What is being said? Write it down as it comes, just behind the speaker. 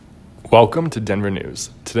Welcome to Denver News.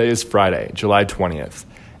 Today is Friday, July 20th.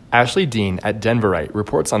 Ashley Dean at Denverite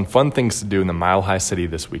reports on fun things to do in the Mile High City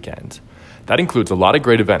this weekend. That includes a lot of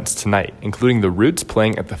great events tonight, including the Roots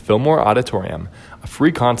playing at the Fillmore Auditorium, a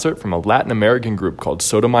free concert from a Latin American group called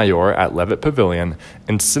Sotomayor at Levitt Pavilion,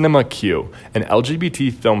 and Cinema Q, an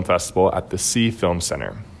LGBT film festival at the C Film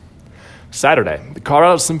Center. Saturday, the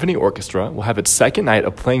Colorado Symphony Orchestra will have its second night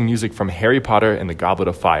of playing music from Harry Potter and the Goblet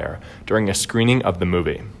of Fire during a screening of the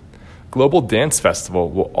movie. Global Dance Festival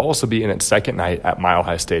will also be in its second night at Mile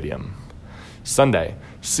High Stadium. Sunday,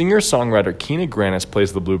 singer-songwriter Keena Grannis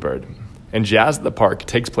plays the Bluebird, and Jazz at the Park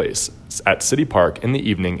takes place at City Park in the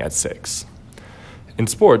evening at 6. In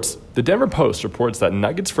sports, the Denver Post reports that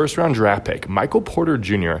Nuggets first-round draft pick Michael Porter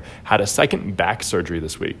Jr. had a second back surgery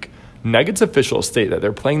this week. Nuggets officials state that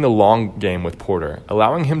they're playing the long game with Porter,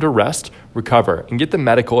 allowing him to rest, recover, and get the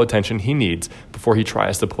medical attention he needs before he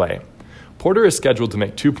tries to play. Porter is scheduled to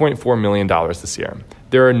make $2.4 million this year.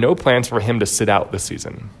 There are no plans for him to sit out this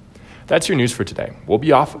season. That's your news for today. We'll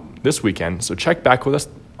be off this weekend, so check back with us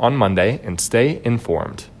on Monday and stay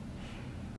informed.